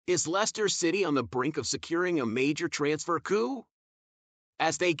Is Leicester City on the brink of securing a major transfer coup?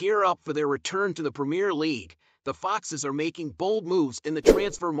 As they gear up for their return to the Premier League, the Foxes are making bold moves in the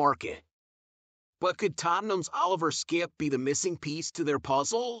transfer market. But could Tottenham's Oliver Skipp be the missing piece to their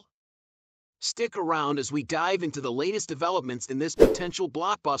puzzle? Stick around as we dive into the latest developments in this potential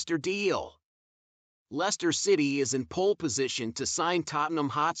blockbuster deal. Leicester City is in pole position to sign Tottenham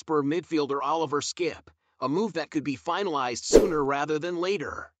Hotspur midfielder Oliver Skipp, a move that could be finalized sooner rather than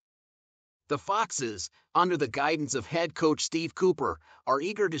later. The Foxes, under the guidance of head coach Steve Cooper, are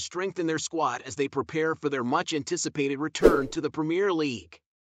eager to strengthen their squad as they prepare for their much-anticipated return to the Premier League.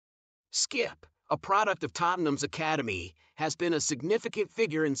 Skipp, a product of Tottenham's academy, has been a significant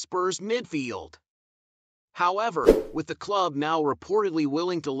figure in Spurs' midfield. However, with the club now reportedly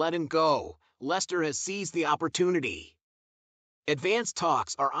willing to let him go, Leicester has seized the opportunity. Advanced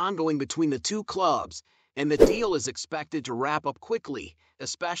talks are ongoing between the two clubs, and the deal is expected to wrap up quickly,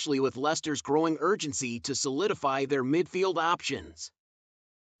 especially with Leicester's growing urgency to solidify their midfield options.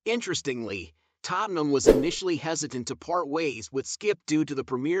 Interestingly, Tottenham was initially hesitant to part ways with Skipp due to the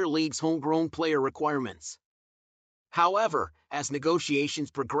Premier League's homegrown player requirements. However, as negotiations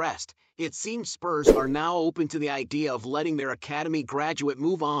progressed, it seems Spurs are now open to the idea of letting their academy graduate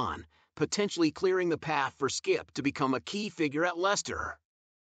move on, potentially clearing the path for Skipp to become a key figure at Leicester.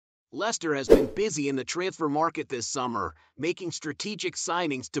 Leicester has been busy in the transfer market this summer, making strategic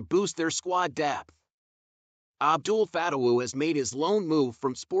signings to boost their squad depth. Abdul Fatawu has made his loan move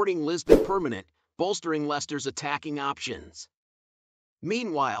from Sporting Lisbon permanent, bolstering Leicester's attacking options.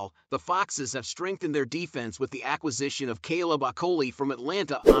 Meanwhile, the Foxes have strengthened their defense with the acquisition of Caleb Okoli from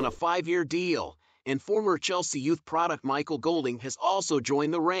Atlanta on a 5-year deal, and former Chelsea youth product Michael Golding has also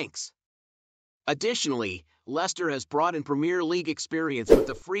joined the ranks. Additionally, Leicester has brought in Premier League experience with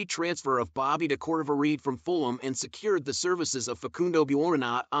the free transfer of Bobby de Cordova-Reid from Fulham and secured the services of Facundo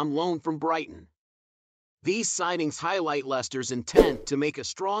Buonanot on loan from Brighton. These signings highlight Leicester's intent to make a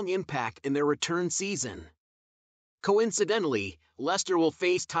strong impact in their return season. Coincidentally, Leicester will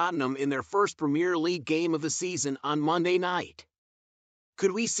face Tottenham in their first Premier League game of the season on Monday night.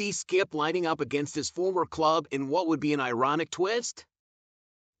 Could we see Skipp lining up against his former club in what would be an ironic twist?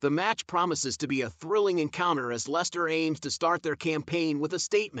 The match promises to be a thrilling encounter as Leicester aims to start their campaign with a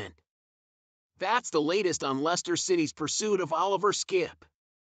statement. That's the latest on Leicester City's pursuit of Oliver Skipp.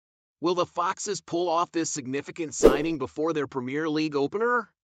 Will the Foxes pull off this significant signing before their Premier League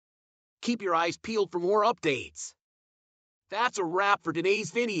opener? Keep your eyes peeled for more updates. That's a wrap for today's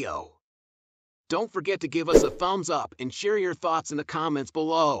video. Don't forget to give us a thumbs up and share your thoughts in the comments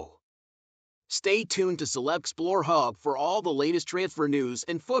below. Stay tuned to Celeb Explore Hub for all the latest transfer news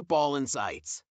and football insights.